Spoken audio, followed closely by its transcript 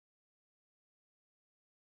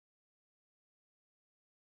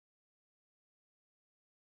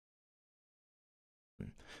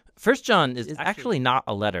First John is actually not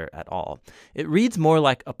a letter at all. It reads more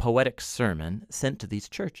like a poetic sermon sent to these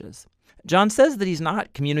churches. John says that he's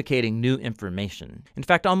not communicating new information. In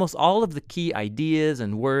fact, almost all of the key ideas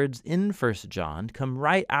and words in 1 John come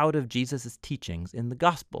right out of Jesus' teachings in the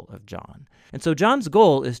Gospel of John. And so John's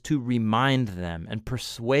goal is to remind them and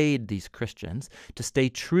persuade these Christians to stay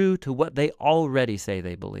true to what they already say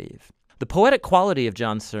they believe. The poetic quality of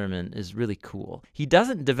John's sermon is really cool. He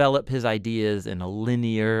doesn't develop his ideas in a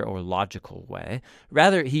linear or logical way.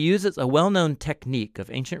 Rather, he uses a well-known technique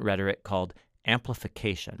of ancient rhetoric called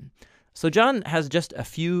amplification. So John has just a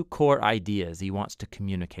few core ideas he wants to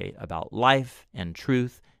communicate about life and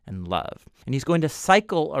truth and love. And he's going to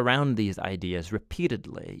cycle around these ideas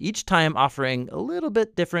repeatedly, each time offering a little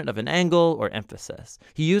bit different of an angle or emphasis.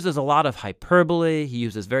 He uses a lot of hyperbole. He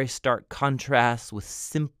uses very stark contrasts with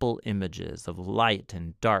simple images of light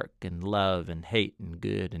and dark and love and hate and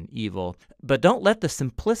good and evil. But don't let the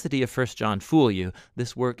simplicity of 1 John fool you.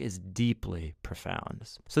 This work is deeply profound.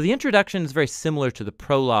 So the introduction is very similar to the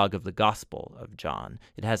prologue of the Gospel of John.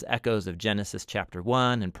 It has echoes of Genesis chapter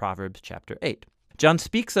 1 and Proverbs chapter 8. John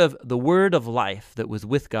speaks of the word of life that was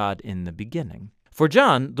with God in the beginning. For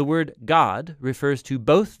John, the word God refers to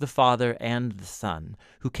both the Father and the Son,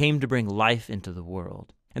 who came to bring life into the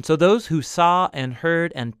world. And so those who saw and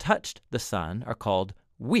heard and touched the Son are called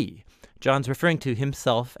we. John's referring to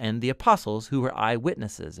himself and the apostles who were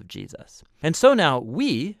eyewitnesses of Jesus. And so now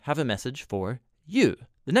we have a message for you,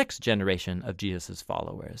 the next generation of Jesus'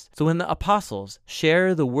 followers. So when the apostles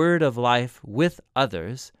share the word of life with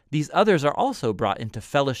others, these others are also brought into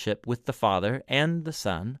fellowship with the Father and the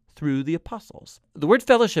Son through the apostles. The word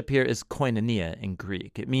fellowship here is koinonia in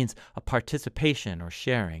Greek. It means a participation or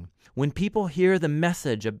sharing. When people hear the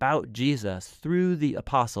message about Jesus through the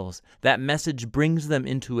apostles, that message brings them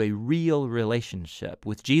into a real relationship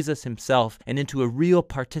with Jesus himself and into a real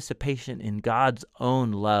participation in God's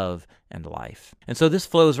own love and life. And so this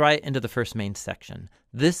flows right into the first main section.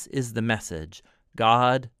 This is the message.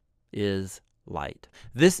 God is light.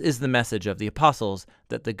 This is the message of the apostles,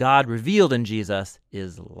 that the God revealed in Jesus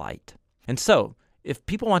is light. And so, if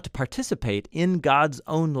people want to participate in God's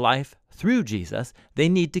own life through Jesus, they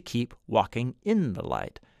need to keep walking in the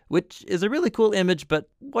light, which is a really cool image, but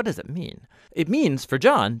what does it mean? It means, for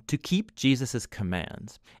John, to keep Jesus'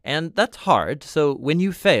 commands. And that's hard, so when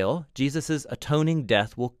you fail, Jesus' atoning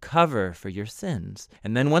death will cover for your sins.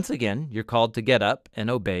 And then once again, you're called to get up and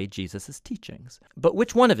obey Jesus' teachings. But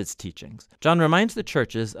which one of his teachings? John reminds the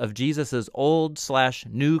churches of Jesus'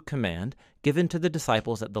 old/new command given to the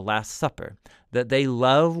disciples at the Last Supper, that they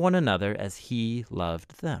love one another as he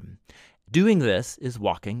loved them. Doing this is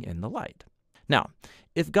walking in the light. Now,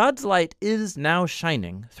 if God's light is now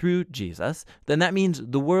shining through Jesus, then that means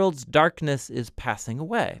the world's darkness is passing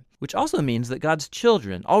away, which also means that God's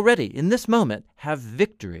children already in this moment have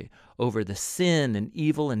victory over the sin and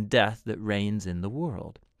evil and death that reigns in the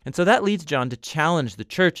world. And so that leads John to challenge the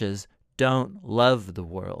churches, don't love the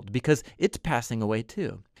world, because it's passing away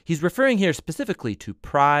too. He's referring here specifically to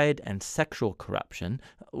pride and sexual corruption.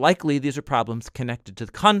 Likely, these are problems connected to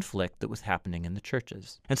the conflict that was happening in the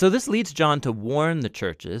churches. And so this leads John to warn the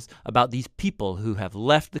churches about these people who have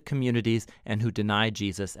left the communities and who deny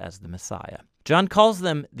Jesus as the Messiah. John calls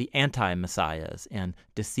them the anti-messiahs and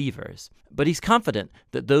deceivers, but he's confident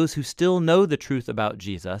that those who still know the truth about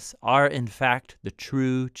Jesus are in fact the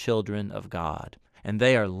true children of God, and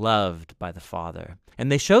they are loved by the Father.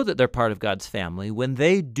 And they show that they're part of God's family when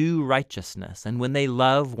they do righteousness and when they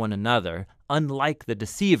love one another, unlike the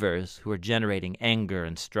deceivers who are generating anger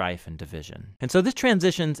and strife and division. And so this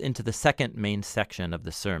transitions into the second main section of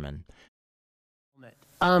the sermon.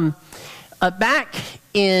 Back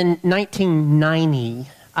in 1990,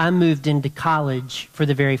 I moved into college for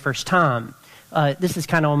the very first time. This is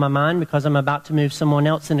kind of on my mind because I'm about to move someone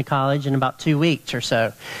else into college in about 2 weeks or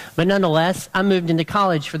so. But nonetheless, I moved into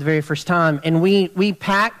college for the very first time, and we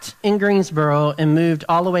packed in Greensboro and moved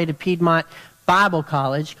all the way to Piedmont Bible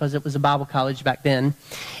College, because it was a Bible college back then.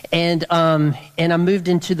 And I moved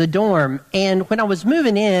into the dorm. And when I was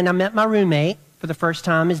moving in, I met my roommate for the first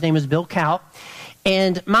time. His name was Bill Kaut.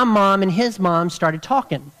 And my mom and his mom started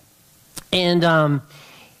talking. And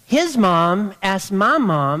his mom asked my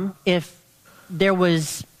mom if there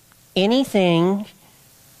was anything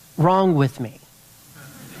wrong with me.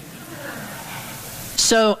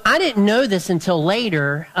 So I didn't know this until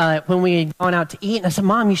later when we had gone out to eat. And I said,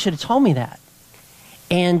 Mom, you should have told me that.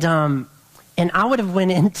 And I would have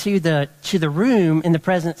went into the room in the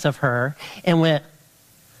presence of her and went,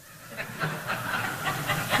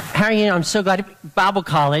 how are you? I'm so glad Bible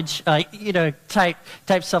college, type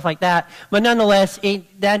stuff like that. But nonetheless,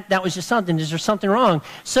 that was just something. Is there something wrong?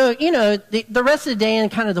 So, the rest of the day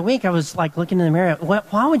and kind of the week, I was like looking in the mirror.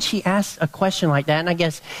 Why would she ask a question like that? And I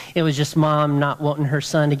guess it was just mom not wanting her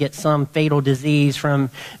son to get some fatal disease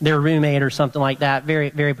from their roommate or something like that.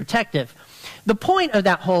 Very, very protective. The point of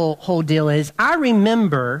that whole deal is I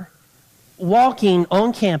remember walking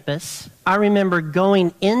on campus. I remember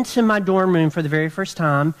going into my dorm room for the very first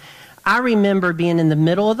time. I remember being in the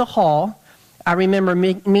middle of the hall. I remember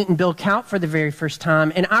meeting Bill Count for the very first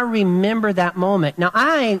time, and I remember that moment. Now,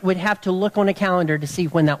 I would have to look on a calendar to see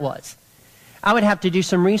when that was. I would have to do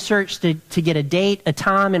some research to get a date, a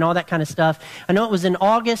time, and all that kind of stuff. I know it was in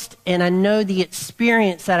August, and I know the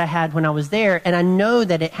experience that I had when I was there, and I know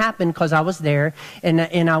that it happened because I was there, and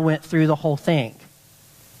I went through the whole thing.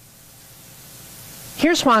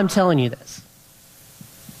 Here's why I'm telling you this.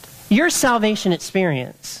 Your salvation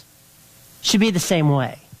experience should be the same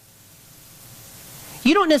way.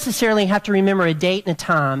 You don't necessarily have to remember a date and a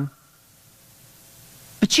time,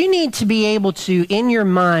 but you need to be able to, in your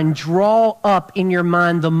mind, draw up in your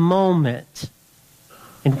mind the moment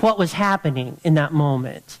and what was happening in that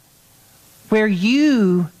moment, where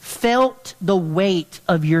you felt the weight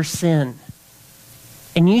of your sin.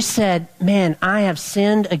 And you said, man, I have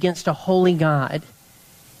sinned against a holy God,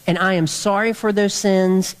 and I am sorry for those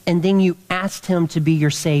sins, and then you asked him to be your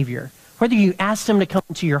Savior. Whether you asked him to come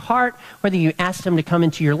into your heart, whether you asked him to come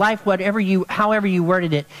into your life, however you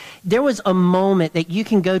worded it, there was a moment that you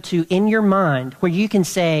can go to in your mind where you can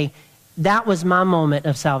say, that was my moment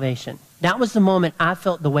of salvation. That was the moment I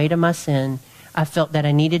felt the weight of my sin. I felt that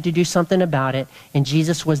I needed to do something about it, and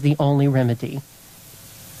Jesus was the only remedy.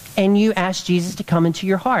 And you asked Jesus to come into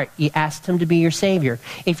your heart. You asked him to be your Savior.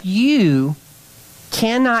 If you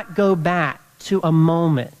cannot go back to a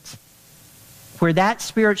moment where that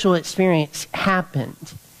spiritual experience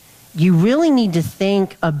happened, you really need to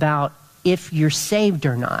think about if you're saved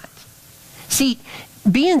or not. See,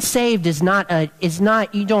 being saved is not,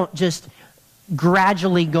 you don't just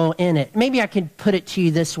gradually go in it. Maybe I could put it to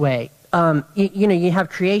you this way. You have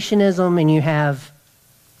creationism and you have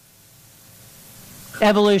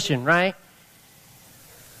evolution, right?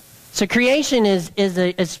 So creation is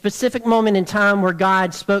a specific moment in time where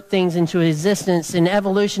God spoke things into existence, and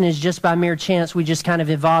evolution is just by mere chance. We just kind of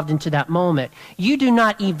evolved into that moment. You do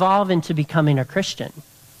not evolve into becoming a Christian.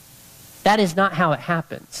 That is not how it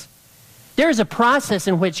happens. There is a process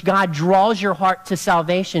in which God draws your heart to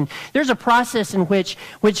salvation. There's a process in which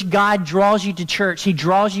God draws you to church. He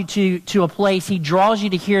draws you to a place. He draws you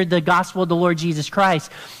to hear the gospel of the Lord Jesus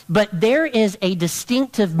Christ. But there is a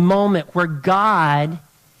distinctive moment where God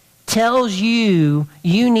tells you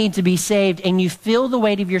need to be saved, and you feel the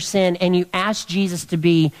weight of your sin, and you ask Jesus to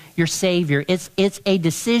be your Savior. It's a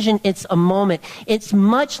decision. It's a moment. It's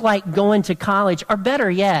much like going to college, or better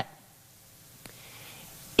yet,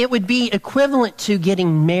 it would be equivalent to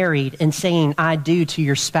getting married and saying I do to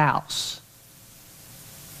your spouse.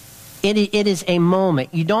 It is a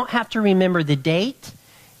moment. You don't have to remember the date.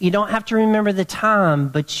 You don't have to remember the time,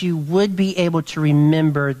 but you would be able to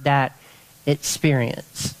remember that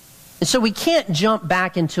experience. And so we can't jump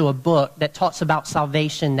back into a book that talks about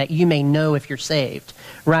salvation that you may know if you're saved,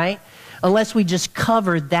 right? Unless we just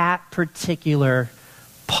cover that particular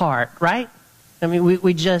part, right? I mean,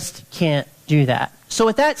 we just can't do that. So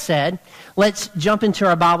with that said, let's jump into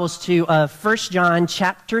our Bibles to 1 John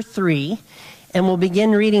chapter 3, and we'll begin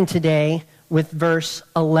reading today with verse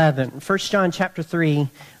 11. 1 John chapter 3,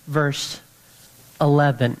 verse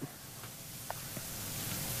 11.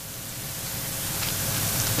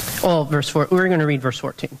 Oh, verse 4. We're going to read verse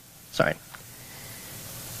 14. Sorry.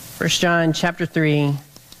 1 John chapter 3,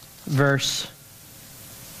 verse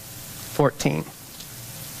 14.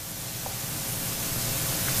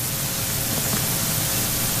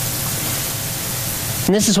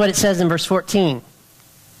 And this is what it says in verse 14.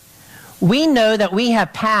 We know that we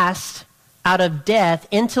have passed out of death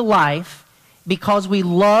into life because we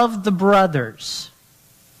love the brothers.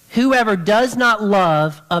 Whoever does not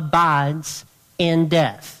love abides in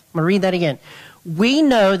death. I'm going to read that again. We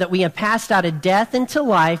know that we have passed out of death into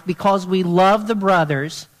life because we love the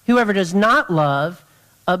brothers. Whoever does not love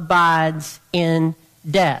abides in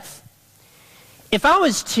death. If I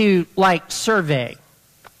was to survey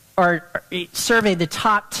the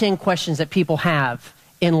top 10 questions that people have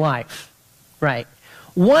in life, right?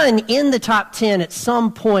 One in the top 10 at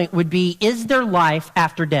some point would be, is there life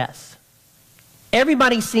after death?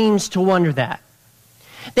 Everybody seems to wonder that.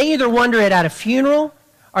 They either wonder it at a funeral,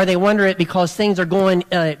 or they wonder it because things are going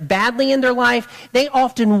badly in their life. They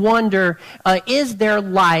often wonder, is there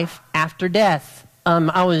life after death?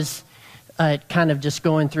 I was kind of just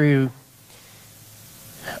going through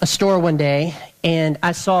a store one day, and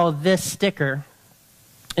I saw this sticker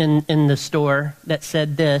in the store that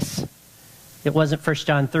said this. It wasn't 1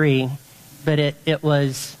 John 3, but it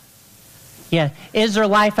was, is there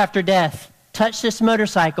life after death? Touch this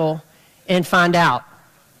motorcycle and find out.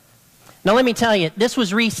 Now let me tell you, this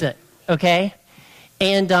was recent, okay?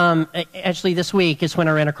 And actually this week is when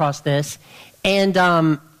I ran across this. And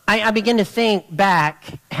I began to think back,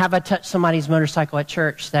 have I touched somebody's motorcycle at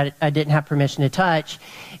church that I didn't have permission to touch?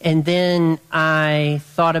 And then I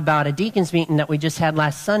thought about a deacons meeting that we just had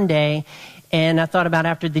last Sunday. And I thought about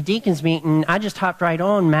after the deacons meeting, I just hopped right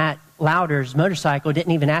on Matt Lauder's motorcycle,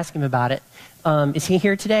 didn't even ask him about it. Is he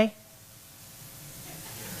here today?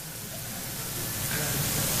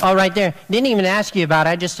 Oh, right there. Didn't even ask you about it.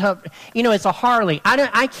 I just hope, it's a Harley.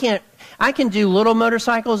 I can do little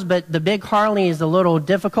motorcycles, but the big Harley is a little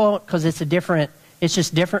difficult because it's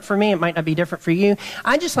just different for me. It might not be different for you.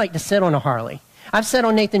 I just like to sit on a Harley. I've sat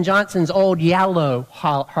on Nathan Johnson's old yellow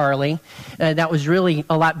Harley. That was really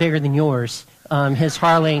a lot bigger than yours. His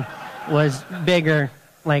Harley was bigger,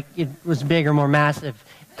 more massive,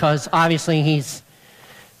 because obviously he's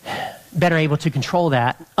better able to control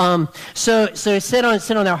that. So sit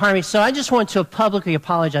on that Harley. So I just want to publicly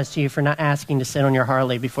apologize to you for not asking to sit on your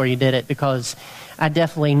Harley before you did it, because I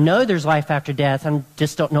definitely know there's life after death. I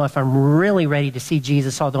just don't know if I'm really ready to see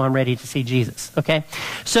Jesus, although I'm ready to see Jesus. Okay?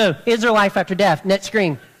 So, is there life after death? Next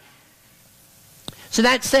screen. So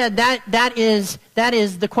that said, that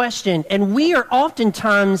is the question. And we are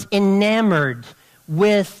oftentimes enamored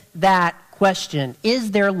with that question.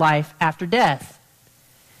 Is there life after death?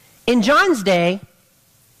 In John's day,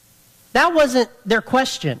 that wasn't their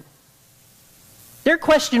question. Their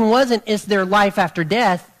question wasn't, is there life after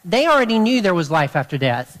death? They already knew there was life after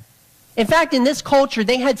death. In fact, in this culture,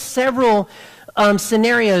 they had several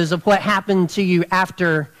scenarios of what happened to you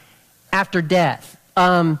after death.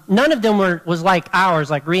 None of them was like ours,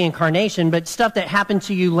 like reincarnation, but stuff that happened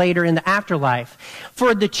to you later in the afterlife.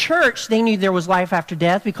 For the church, they knew there was life after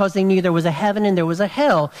death because they knew there was a heaven and there was a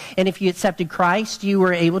hell. And if you accepted Christ, you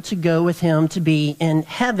were able to go with him to be in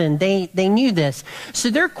heaven. They knew this. So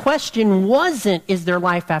their question wasn't, is there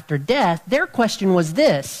life after death? Their question was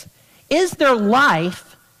this: is there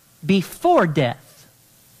life before death?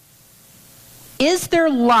 Is there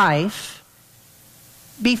life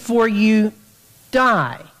before you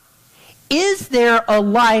die? Is there a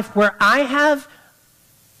life where I have,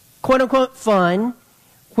 quote unquote, fun,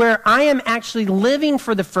 where I am actually living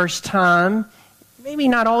for the first time? Maybe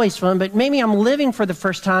not always fun, but maybe I'm living for the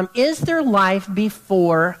first time. Is there life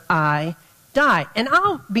before I die? And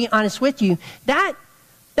I'll be honest with you, that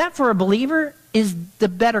for a believer is the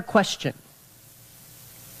better question.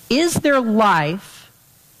 Is there life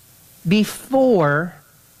before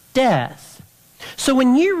death? So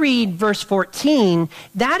when you read verse 14,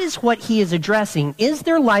 that is what he is addressing. Is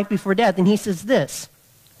there life before death? And he says this: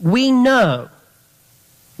 we know,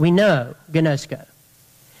 gnosko,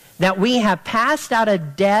 that we have passed out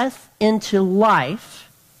of death into life.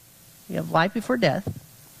 We have life before death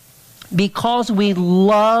because we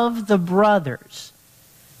love the brothers.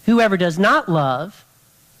 Whoever does not love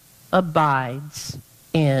abides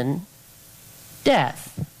in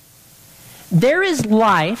death. There is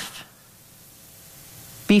life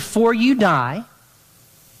before you die.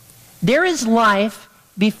 There is life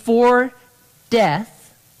before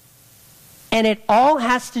death. And it all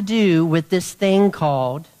has to do with this thing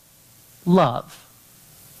called love.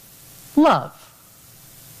 Love.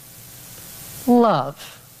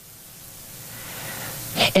 Love.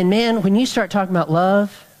 And man, when you start talking about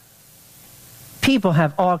love, people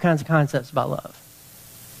have all kinds of concepts about love.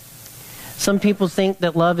 Some people think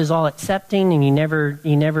that love is all accepting and you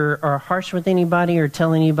never are harsh with anybody or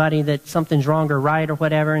tell anybody that something's wrong or right or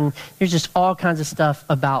whatever. And there's just all kinds of stuff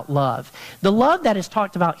about love. The love that is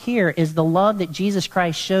talked about here is the love that Jesus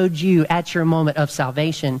Christ showed you at your moment of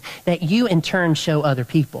salvation, that you in turn show other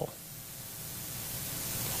people.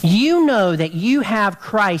 You know that you have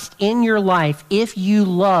Christ in your life if you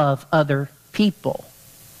love other people.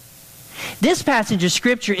 This passage of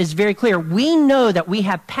Scripture is very clear. We know that we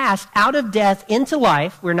have passed out of death into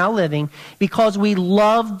life, we're now living, because we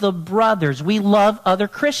love the brothers. We love other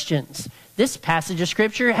Christians. This passage of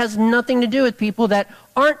Scripture has nothing to do with people that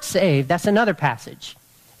aren't saved. That's another passage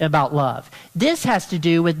about love. This has to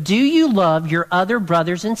do with, do you love your other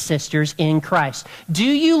brothers and sisters in Christ? Do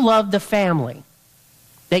you love the family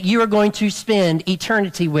that you are going to spend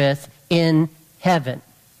eternity with in heaven?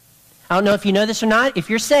 I don't know if you know this or not. If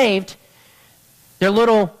you're saved, they're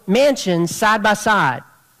little mansions side by side,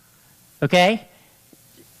 okay?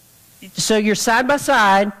 so you're side by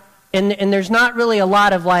side, and there's not really a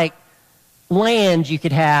lot of like land you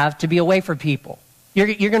could have to be away from people. You're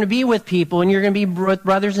going to be with people, and you're going to be with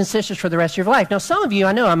brothers and sisters for the rest of your life. Now, some of you,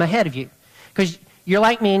 I know I'm ahead of you, because you're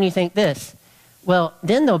like me and you think this. Well,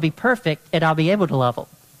 then they'll be perfect, and I'll be able to love them.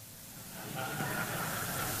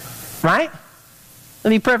 Right?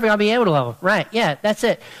 They'll be perfect, I'll be able to love them. Right, yeah, that's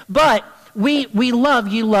it. But we love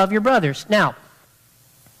you, love your brothers. Now,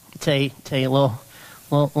 I'll tell you a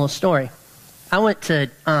little story. I went to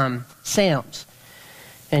Sam's,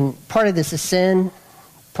 and part of this is sin.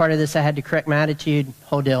 Part of this I had to correct my attitude,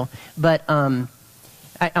 whole deal. But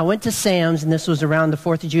I went to Sam's, and this was around the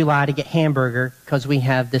 4th of July to get hamburger, because we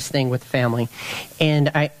have this thing with the family. And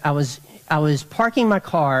I was parking my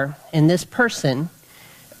car, and this person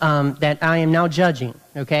that I am now judging,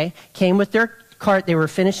 okay, came with their cart. They were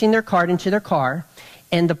finishing their cart into their car,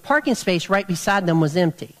 and the parking space right beside them was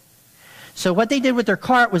empty. So what they did with their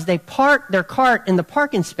cart was they parked their cart in the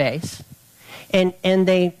parking space, and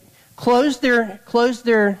they closed their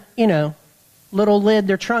little lid,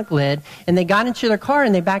 their trunk lid, and they got into their car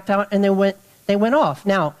and they backed out and they went off.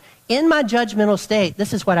 Now, in my judgmental state,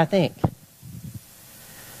 this is what I think.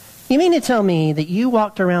 You mean to tell me that you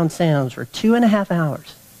walked around Sam's for 2.5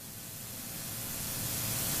 hours?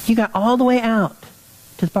 You got all the way out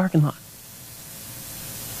to the parking lot.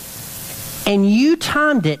 And you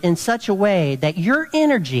timed it in such a way that your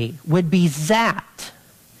energy would be zapped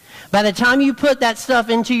by the time you put that stuff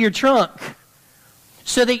into your trunk,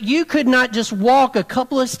 so that you could not just walk a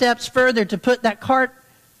couple of steps further to put that cart,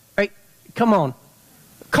 right, come on,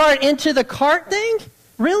 cart into the cart thing?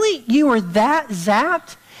 Really? You were that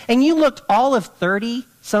zapped? And you looked all of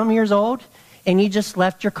 30-some years old, and you just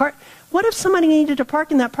left your cart? What if somebody needed to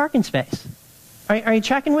park in that parking space? Are you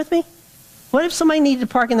tracking with me? What if somebody needed to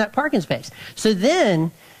park in that parking space? So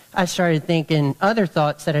then I started thinking other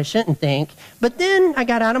thoughts that I shouldn't think. But then I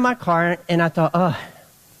got out of my car, and I thought, oh,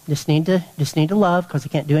 just need to love, because I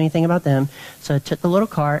can't do anything about them. So I took the little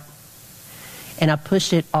cart, and I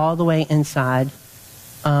pushed it all the way inside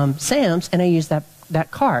Sam's, and I used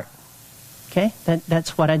that cart. Okay?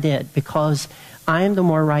 That's what I did, because I am the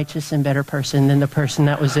more righteous and better person than the person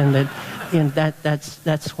that was in the...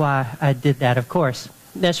 that's why I did that, of course.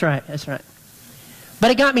 That's right.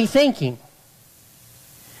 But it got me thinking,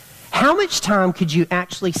 how much time could you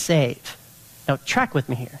actually save? Now, track with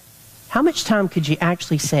me here. How much time could you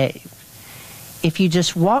actually save if you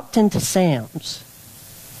just walked into Sam's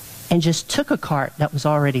and just took a cart that was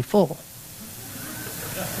already full?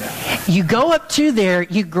 You go up to there,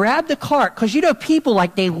 you grab the cart, because you know people,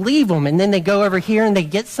 like, they leave them, and then they go over here and they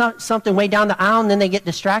get something way down the aisle, and then they get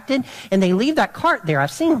distracted, and they leave that cart there.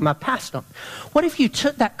 I've seen them. I've passed them. What if you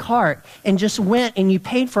took that cart and just went and you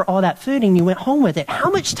paid for all that food and you went home with it? How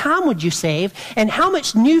much time would you save, and how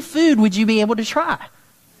much new food would you be able to try?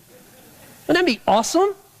 Wouldn't that be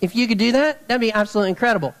awesome if you could do that? That'd be absolutely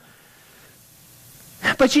incredible.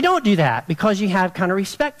 But you don't do that, because you have kind of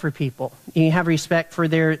respect for people. You have respect for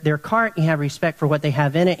their cart. You have respect for what they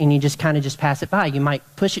have in it, and you just kind of just pass it by. You might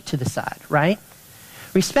push it to the side, right?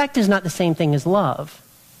 Respect is not the same thing as love.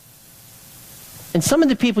 And some of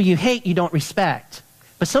the people you hate, you don't respect.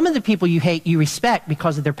 But some of the people you hate, you respect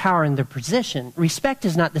because of their power and their position. Respect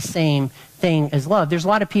is not the same thing as love. There's a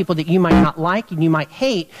lot of people that you might not like and you might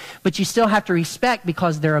hate, but you still have to respect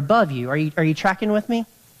because they're above you. Are you tracking with me?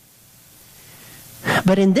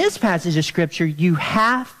 But in this passage of Scripture, you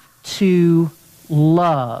have to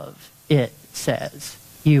love, it says.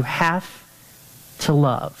 You have to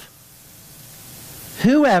love.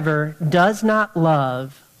 Whoever does not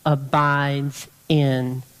love abides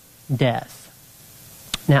in death.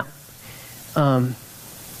 Now,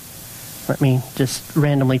 let me just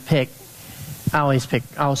randomly pick.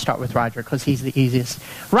 I'll start with Roger, because he's the easiest.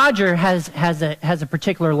 Roger has a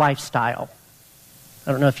particular lifestyle.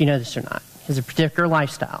 I don't know if you know this or not. He has a particular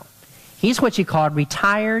lifestyle. He's what you call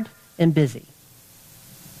retired and busy.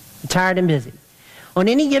 Retired and busy. On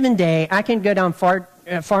any given day, I can go down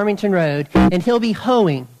Farmington Road, and he'll be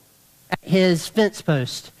hoeing at his fence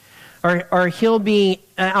post. Or he'll be,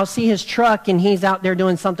 I'll see his truck, and he's out there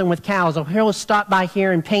doing something with cows. Or he'll stop by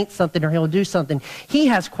here and paint something, or he'll do something. He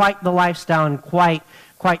has quite the lifestyle and quite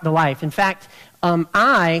the life. In fact,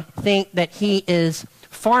 I think that he is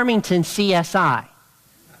Farmington CSI.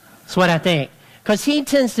 That's what I think. Because he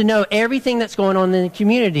tends to know everything that's going on in the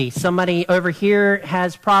community. Somebody over here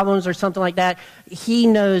has problems or something like that. He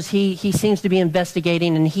knows, he seems to be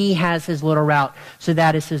investigating, and he has his little route. So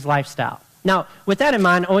that is his lifestyle. Now, with that in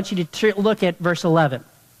mind, I want you to look at verse 11.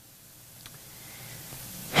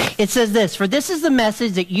 It says this, "For this is the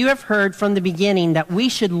message that you have heard from the beginning, that we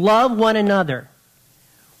should love one another.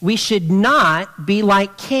 we should not be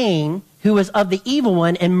like Cain, who was of the evil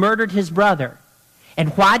one and murdered his brother. And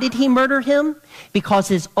why did he murder him? Because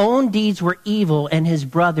his own deeds were evil and his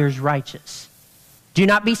brother's righteous. Do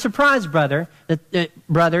not be surprised, brothers,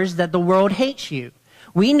 that the world hates you.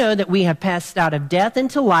 We know that we have passed out of death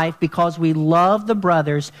into life because we love the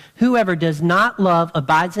brothers. Whoever does not love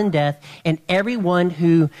abides in death, and everyone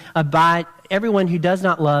who does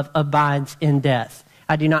not love abides in death.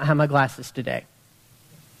 I do not have my glasses today.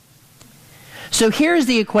 So here's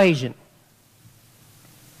the equation.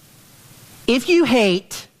 If you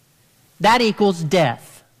hate, that equals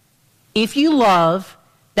death. If you love,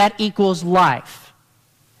 that equals life.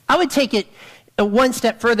 I would take it one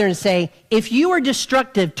step further and say, if you are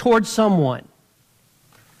destructive towards someone,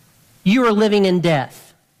 you are living in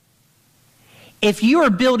death. If you are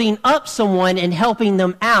building up someone and helping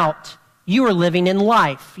them out, you are living in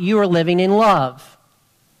life. You are living in love.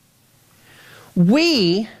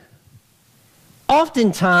 We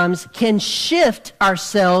oftentimes can shift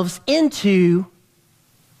ourselves into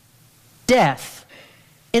death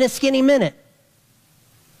in a skinny minute.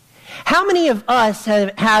 How many of us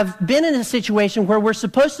have been in a situation where we're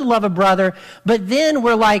supposed to love a brother, but then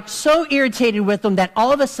we're like so irritated with them that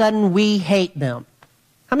all of a sudden we hate them?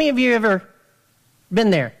 How many of you have ever been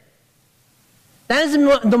there? That is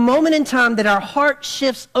the moment in time that our heart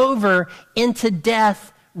shifts over into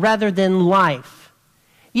death rather than life.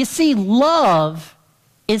 You see, love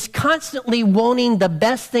is constantly wanting the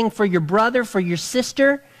best thing for your brother, for your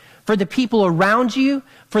sister, for the people around you,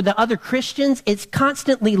 for the other Christians. It's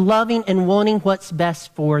constantly loving and wanting what's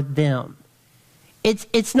best for them.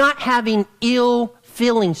 It's not having ill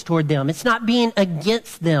feelings toward them. It's not being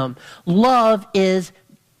against them. Love is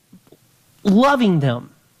loving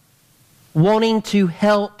them, wanting to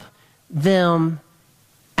help them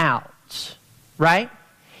out, right?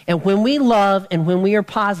 And when we love and when we are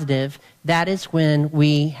positive, that is when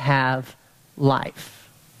we have life.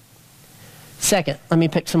 Second, let me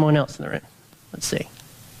pick someone else in the room. Let's see.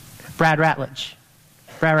 Brad Ratledge.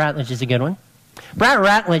 Brad Ratledge is a good one. Brad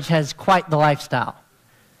Ratledge has quite the lifestyle.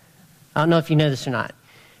 I don't know if you know this or not.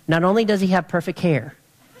 Not only does he have perfect hair,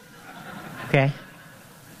 okay,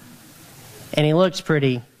 and he looks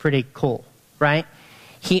pretty cool, right?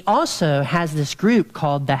 He also has this group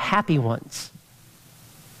called the Happy Ones.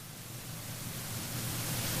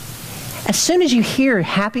 As soon as you hear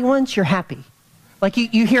Happy Ones, you're happy. Like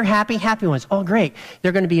you hear happy ones. Oh, great.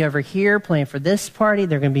 They're going to be over here playing for this party.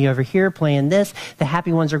 They're going to be over here playing this. The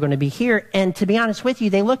happy ones are going to be here. And to be honest with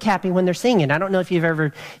you, they look happy when they're singing. I don't know if you've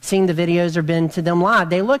ever seen the videos or been to them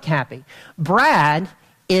live. They look happy. Brad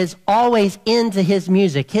is always into his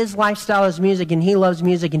music. His lifestyle is music, and he loves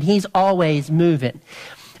music, and he's always moving.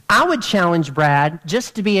 I would challenge Brad,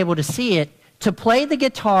 just to be able to see it, to play the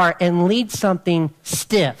guitar and lead something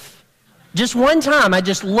stiff. Just one time. I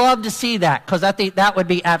just love to see that because I think that would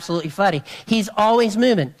be absolutely funny. He's always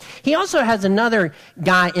moving. He also has another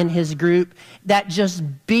guy in his group that just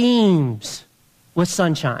beams with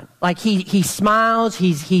sunshine. Like he smiles,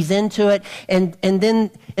 he's into it, and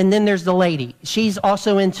then there's the lady. She's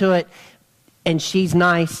also into it. And she's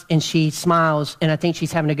nice, and she smiles, and I think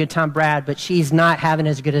she's having a good time, Brad, but she's not having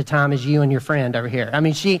as good a time as you and your friend over here. I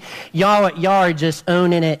mean, y'all are just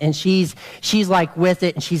owning it, and she's like with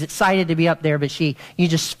it, and she's excited to be up there, but you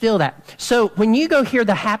just feel that. So when you go hear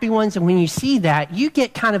the Happy Ones, and when you see that, you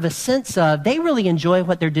get kind of a sense of they really enjoy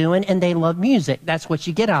what they're doing, and they love music. That's what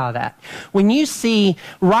you get out of that. When you see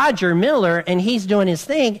Roger Miller, and he's doing his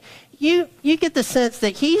thing, you get the sense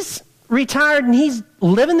that he's retired and he's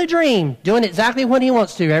living the dream, doing exactly what he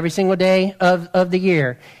wants to every single day of the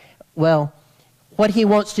year. Well, what he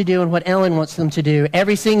wants to do and what Ellen wants them to do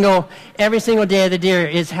every single day of the year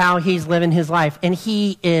is how he's living his life. And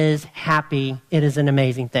he is happy. It is an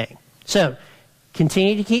amazing thing. So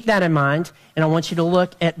continue to keep that in mind. And I want you to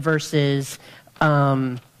look at verses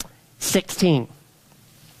 16.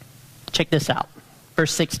 Check this out.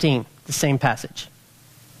 Verse 16, the same passage.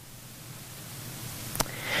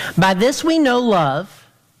 By this we know love,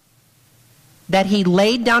 that he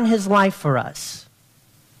laid down his life for us,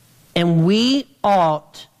 and we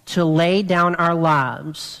ought to lay down our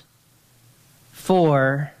lives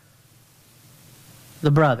for the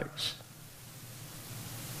brothers.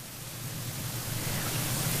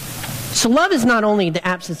 So love is not only the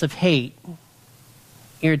absence of hate,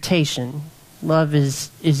 irritation. Love is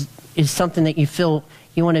something that you feel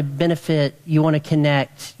you want to benefit, you want to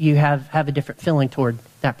connect, you have a different feeling toward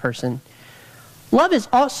that person. Love is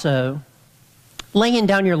also laying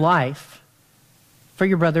down your life for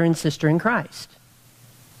your brother and sister in Christ.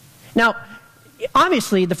 Now,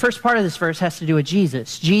 Obviously, the first part of this verse has to do with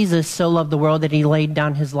Jesus. Jesus so loved the world that he laid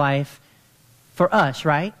down his life for us,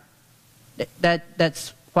 right?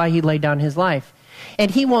 That's why he laid down his life.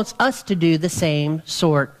 And he wants us to do the same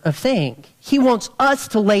sort of thing. He wants us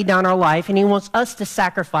to lay down our life, and he wants us to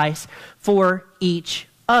sacrifice for each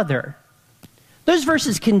other. Those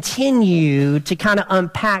verses continue to kind of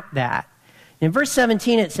unpack that. In verse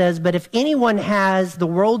 17 it says, "But if anyone has the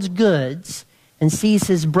world's goods and sees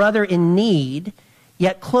his brother in need,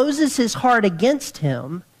 yet closes his heart against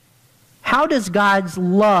him, how does God's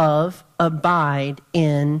love abide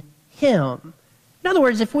in him?" In other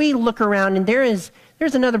words, if we look around and there's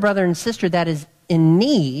another brother and sister that is in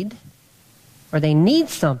need, or they need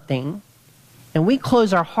something, and we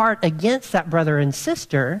close our heart against that brother and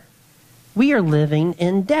sister, we are living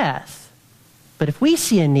in death. But if we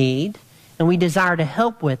see a need and we desire to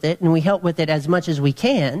help with it, and we help with it as much as we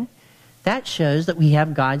can, that shows that we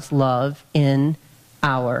have God's love in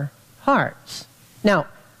our hearts. Now,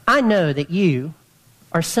 I know that you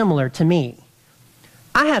are similar to me.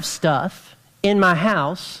 I have stuff in my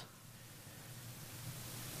house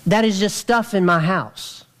that is just stuff in my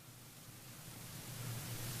house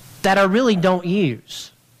that I really don't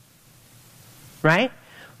use, right?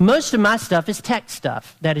 Most of my stuff is tech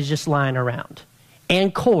stuff that is just lying around.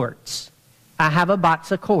 And cords. I have a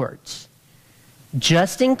box of cords.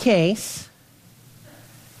 Just in case,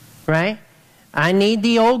 right? I need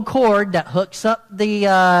the old cord that hooks up the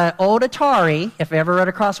old Atari. If I ever run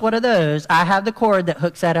across one of those, I have the cord that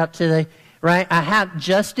hooks that up to the, right? I have,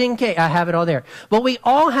 just in case, I have it all there. But we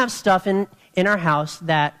all have stuff in our house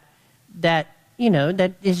that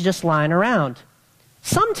is just lying around.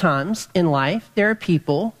 Sometimes in life, there are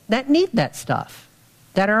people that need that stuff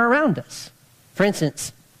that are around us. For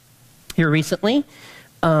instance, here recently,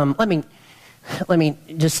 let me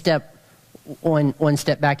just step one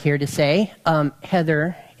step back here to say,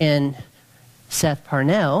 Heather and Seth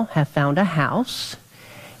Parnell have found a house.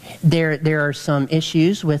 There are some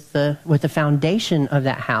issues with the foundation of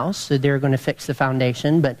that house, so they're going to fix the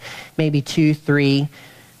foundation. But maybe 2-3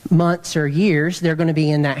 months or years, they're going to be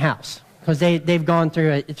in that house because they've gone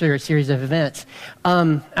through a series of events.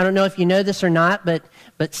 I don't know if you know this or not,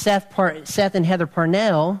 but Seth and Heather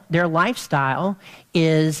Parnell, their lifestyle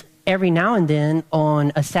is every now and then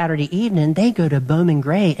on a Saturday evening, they go to Bowman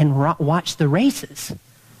Gray and watch the races,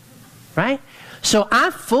 right? So I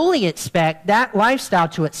fully expect that lifestyle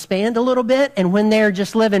to expand a little bit, and when they're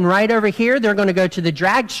just living right over here, they're going to go to the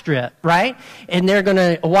drag strip, right? And they're going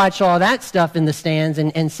to watch all that stuff in the stands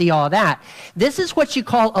and see all that. This is what you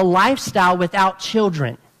call a lifestyle without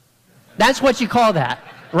children. That's what you call that,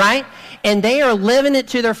 right? And they are living it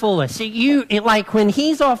to their fullest. See, like when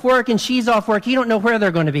he's off work and she's off work, you don't know where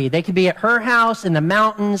they're going to be. They could be at her house in the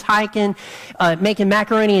mountains, hiking, making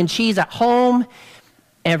macaroni and cheese at home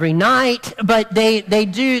every night. But they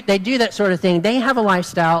do that sort of thing. They have a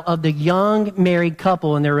lifestyle of the young married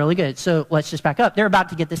couple, and they're really good. So let's just back up. They're about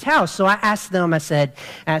to get this house. So I asked them, I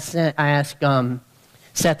asked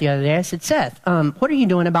Seth the other day, I said, Seth, what are you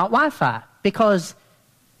doing about Wi-Fi? Because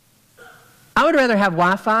I would rather have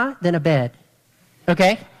Wi-Fi than a bed,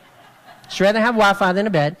 okay? Just rather have Wi-Fi than a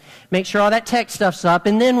bed. Make sure all that tech stuff's up,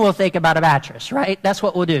 and then we'll think about a mattress, right? That's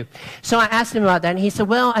what we'll do. So I asked him about that, and he said,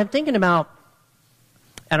 well, I'm thinking about,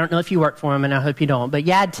 I don't know if you work for him, and I hope you don't, but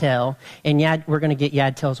Yadtel, and we're going to get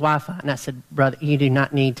Yadtel's Wi-Fi. And I said, brother, you do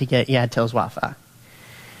not need to get Yadtel's Wi-Fi.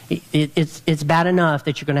 It's bad enough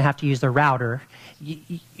that you're going to have to use the router.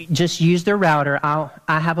 You just use the router. I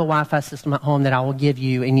have a Wi-Fi system at home that I will give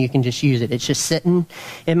you, and you can just use it. It's just sitting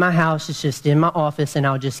in my house. It's just in my office, and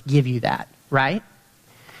I'll just give you that, right?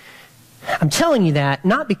 I'm telling you that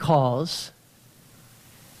not because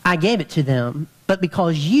I gave it to them, but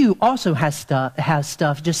because you also have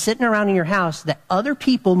stuff just sitting around in your house that other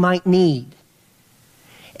people might need.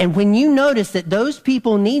 And when you notice that those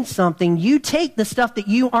people need something, you take the stuff that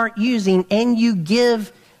you aren't using and you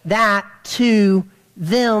give that to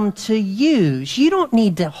them to use. You don't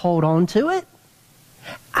need to hold on to it.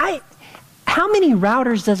 How many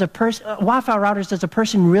routers does Wi-Fi routers does a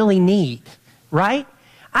person really need, right?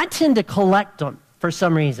 I tend to collect them for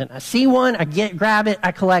some reason. I see one, grab it,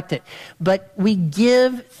 I collect it. But we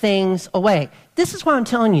give things away. This is why I'm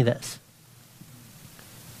telling you this.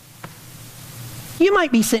 You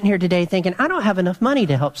might be sitting here today thinking, I don't have enough money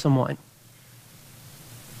to help someone.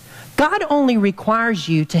 God only requires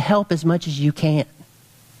you to help as much as you can.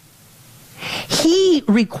 He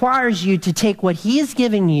requires you to take what He has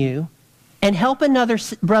given you and help another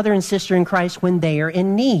brother and sister in Christ when they are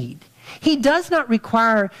in need. He does not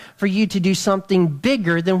require for you to do something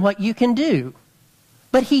bigger than what you can do.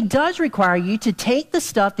 But he does require you to take the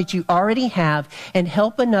stuff that you already have and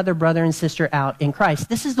help another brother and sister out in Christ.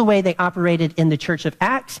 This is the way they operated in the church of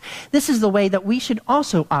Acts. This is the way that we should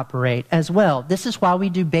also operate as well. This is why we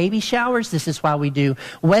do baby showers. This is why we do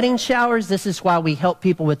wedding showers. This is why we help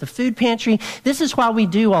people with the food pantry. This is why we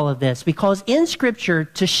do all of this, because in Scripture,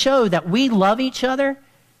 to show that we love each other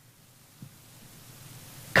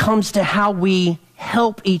comes to how we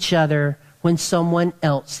help each other when someone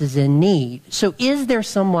else is in need. So is there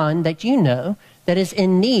someone that you know that is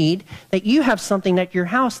in need, that you have something at your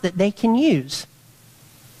house that they can use?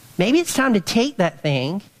 Maybe it's time to take that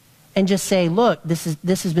thing and just say, look, this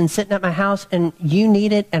has been sitting at my house and you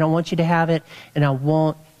need it and I want you to have it and I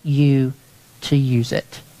want you to use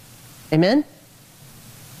it. Amen?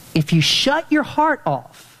 If you shut your heart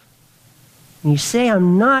off and you say,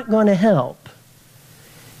 I'm not going to help,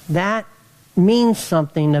 that means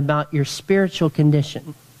something about your spiritual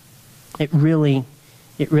condition. It really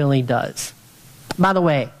does. By the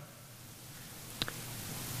way,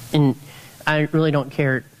 and I really don't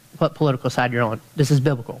care what political side you're on, this is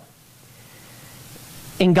biblical.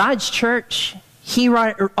 In God's church, He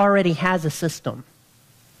already has a system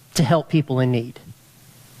to help people in need.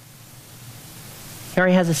 He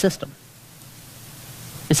already has a system.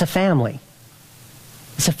 It's a family.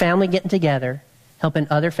 It's a family getting together, helping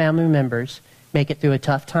other family members make it through a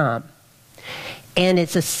tough time. And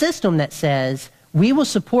it's a system that says, we will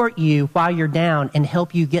support you while you're down and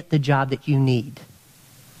help you get the job that you need.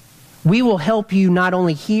 We will help you not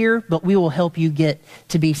only here, but we will help you get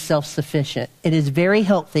to be self-sufficient. It is very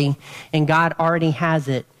healthy, and God already has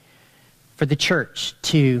it for the church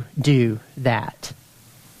to do that.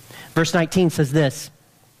 Verse 19 says this.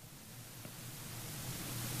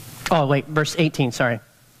 Verse 18, sorry.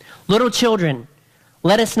 Little children,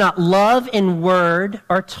 let us not love in word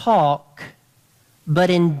or talk, but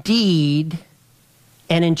in deed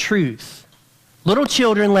and in truth. Little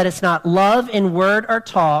children, let us not love in word or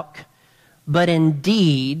talk, but in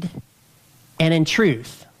deed and in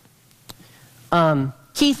truth.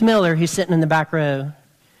 Keith Miller, who's sitting in the back row,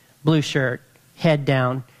 blue shirt, head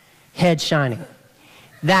down, head shining.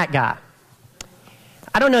 That guy.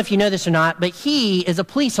 I don't know if you know this or not, but he is a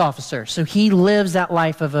police officer, so he lives that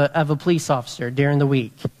life of a police officer during the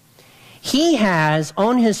week. He has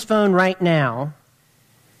on his phone right now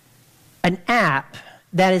an app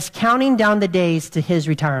that is counting down the days to his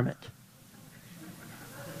retirement.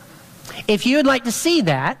 If you would like to see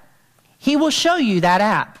that, he will show you that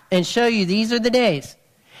app and show you these are the days.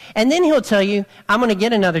 And then he'll tell you, I'm going to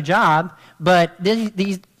get another job, but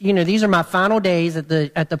these are my final days at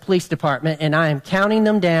the police department, and I am counting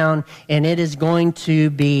them down, and it is going to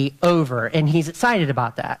be over. And he's excited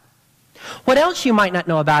about that. What else you might not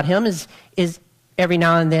know about him is every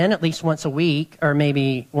now and then, at least once a week, or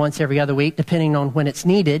maybe once every other week, depending on when it's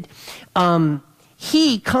needed,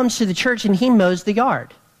 he comes to the church and he mows the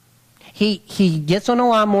yard. He gets on a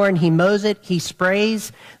lawnmower and he mows it. He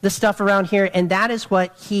sprays the stuff around here, and that is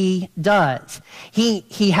what he does.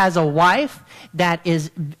 He has a wife that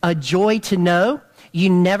is a joy to know. You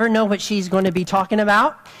never know what she's going to be talking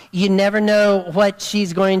about. You never know what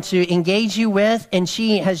she's going to engage you with, and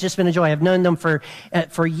she has just been a joy. I've known them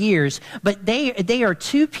for years. But they are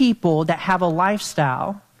two people that have a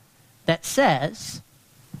lifestyle that says,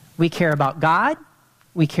 we care about God,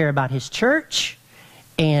 we care about His church,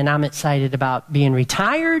 and I'm excited about being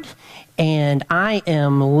retired, and I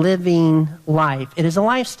am living life. It is a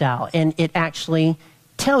lifestyle, and it actually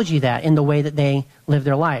tells you that in the way that they live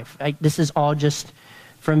their life. This is all just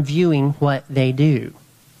from viewing what they do.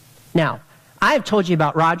 Now, I have told you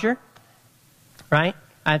about Roger, right?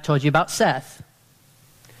 I have told you about Seth.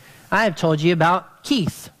 I have told you about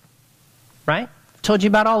Keith, right? I've told you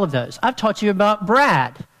about all of those. I've taught you about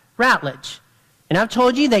Brad Ratledge. And I've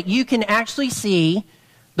told you that you can actually see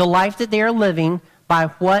the life that they are living by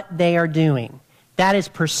what they are doing. That is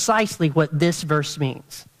precisely what this verse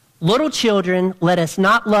means. Little children, let us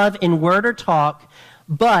not love in word or talk,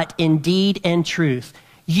 but in deed and truth.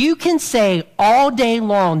 You can say all day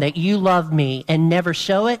long that you love me and never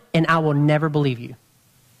show it, and I will never believe you.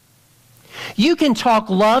 You can talk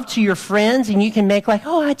love to your friends, and you can make like,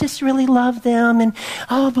 oh, I just really love them, and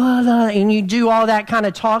oh, blah, blah, and you do all that kind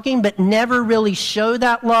of talking, but never really show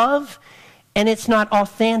that love, and it's not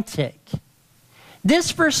authentic.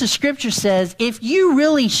 This verse of Scripture says, if you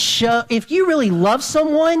really love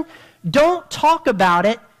someone, don't talk about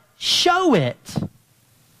it, show it.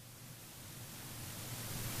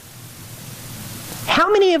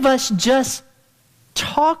 How many of us just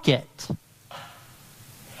talk it?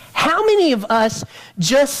 How many of us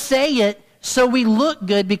just say it so we look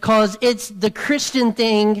good because it's the Christian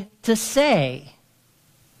thing to say?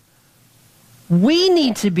 We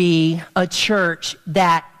need to be a church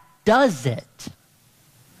that does it.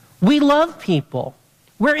 We love people.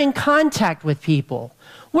 We're in contact with people.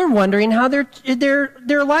 We're wondering how their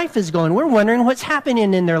life is going. We're wondering what's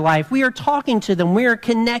happening in their life. We are talking to them. We are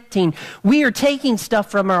connecting. We are taking stuff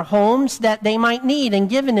from our homes that they might need and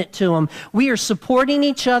giving it to them. We are supporting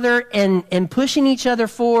each other and pushing each other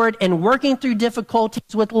forward and working through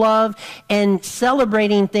difficulties with love and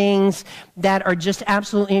celebrating things that are just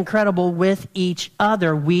absolutely incredible with each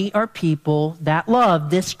other. We are people that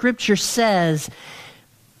love. This scripture says,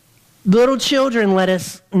 little children, let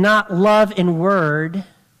us not love in word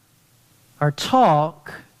or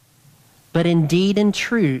talk, but in deed and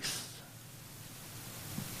truth.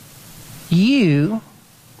 You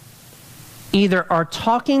either are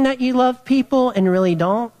talking that you love people and really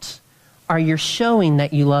don't, or you're showing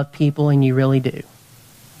that you love people and you really do.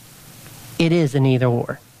 It is an either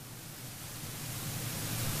or.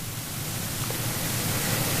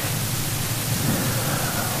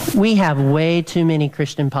 We have way too many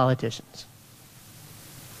Christian politicians.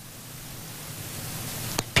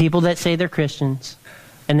 People that say they're Christians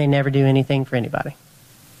and they never do anything for anybody.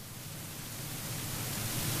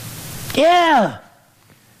 Yeah!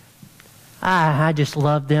 I just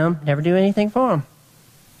love them. Never do anything for them.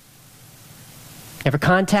 Never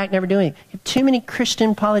contact, never do anything. Too many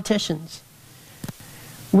Christian politicians.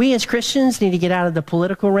 We as Christians need to get out of the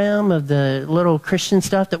political realm of the little Christian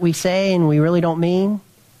stuff that we say and we really don't mean,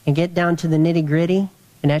 and get down to the nitty-gritty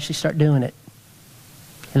and actually start doing it.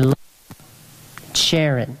 And loving, and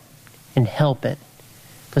sharing, and helping.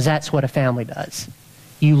 Because that's what a family does.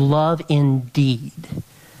 You love in deed,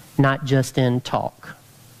 not just in talk.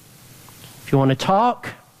 If you want to talk,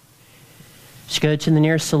 just go to the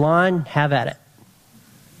nearest salon, have at it.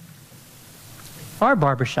 Or a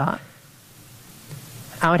barbershop.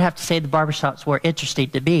 I would have to say the barbershop's where interesting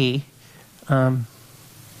to be. Because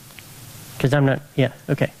I'm not, yeah,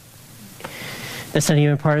 okay. That's not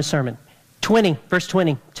even part of the sermon. 20, verse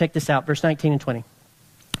 20. Check this out, verse 19 and 20.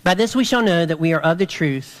 By this we shall know that we are of the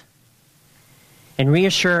truth and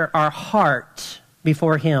reassure our heart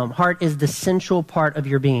before Him. Heart is the central part of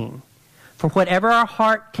your being. For whatever our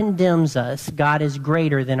heart condemns us, God is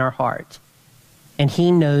greater than our heart, and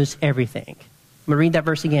He knows everything. I'm going to read that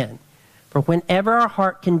verse again. For whenever our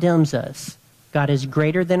heart condemns us, God is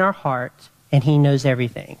greater than our heart, and He knows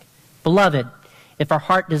everything. Beloved, if our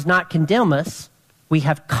heart does not condemn us, we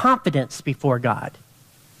have confidence before God.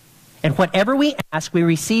 And whatever we ask, we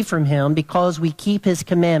receive from Him because we keep His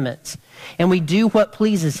commandments, and we do what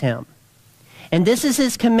pleases Him. And this is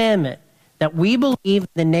His commandment, that we believe in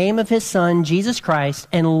the name of His Son, Jesus Christ,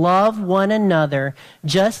 and love one another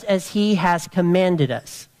just as He has commanded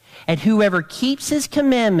us. And whoever keeps His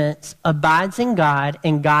commandments abides in God,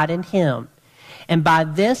 and God in him. And by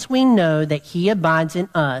this we know that He abides in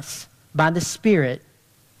us, by the Spirit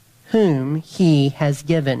whom He has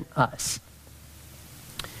given us.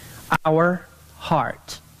 Our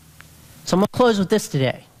heart. So I'm going to close with this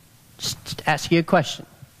today. Just ask you a question.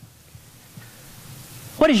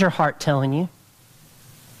 What is your heart telling you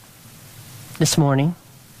this morning?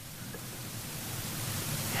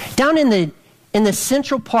 Down in the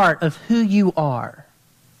central part of who you are,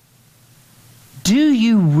 do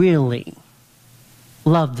you really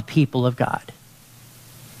love the people of God?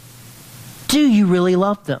 Do you really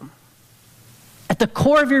love them? At the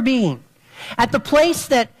core of your being, at the place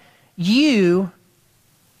that you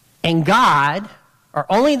and God are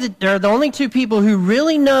the only two people who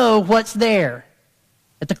really know what's there.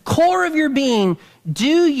 At the core of your being,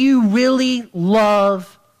 do you really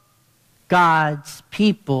love God's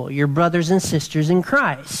people, your brothers and sisters in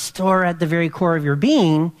Christ? Or at the very core of your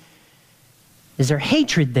being, is there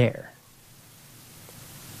hatred there?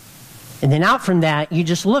 And then out from that, you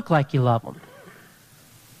just look like you love them.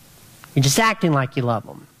 You're just acting like you love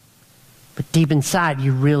them. But deep inside,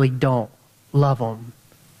 you really don't love them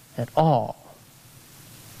at all.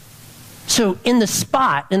 So in the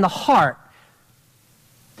spot, in the heart,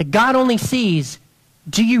 that God only sees,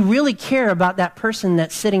 do you really care about that person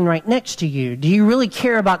that's sitting right next to you? Do you really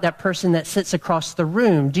care about that person that sits across the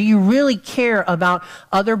room? Do you really care about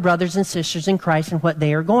other brothers and sisters in Christ and what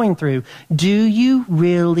they are going through? Do you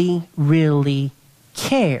really, really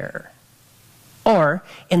care? Or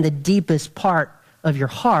in the deepest part of your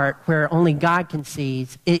heart, where only God can see,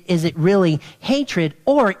 is it really hatred?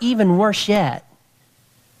 Or even worse yet,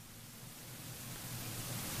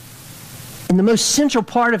 in the most central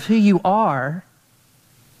part of who you are,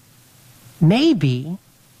 maybe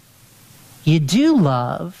you do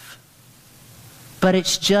love, but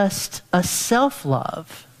it's just a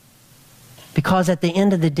self-love. Because at the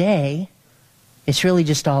end of the day, it's really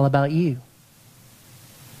just all about you.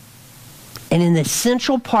 And in the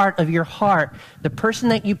central part of your heart, the person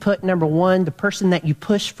that you put number one, the person that you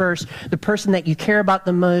push first, the person that you care about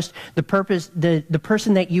the most, the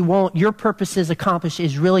person that you want your purposes accomplished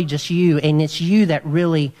is really just you. And it's you that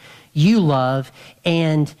really you love.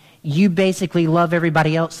 And you basically love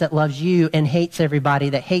everybody else that loves you and hates everybody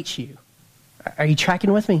that hates you. Are you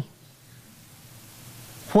tracking with me?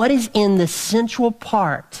 What is in the central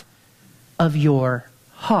part of your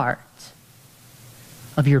heart,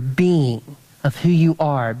 of your being, of who you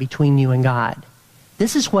are between you and God?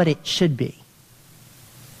 This is what it should be.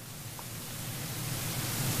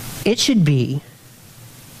 It should be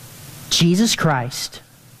Jesus Christ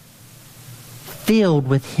filled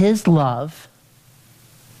with his love,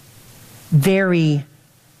 very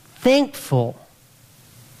thankful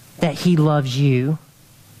that he loves you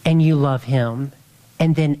and you love him,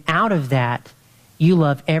 and then out of that, you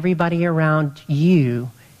love everybody around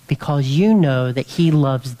you because you know that he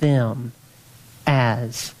loves them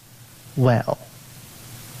as well.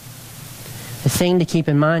 The thing to keep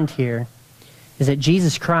in mind here is that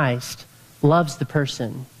Jesus Christ loves the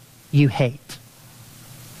person you hate.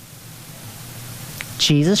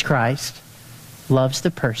 Jesus Christ loves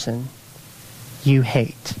the person you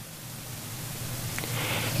hate.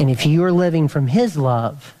 And if you are living from his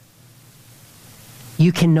love,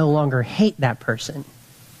 you can no longer hate that person.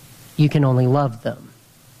 You can only love them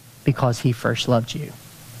because he first loved you.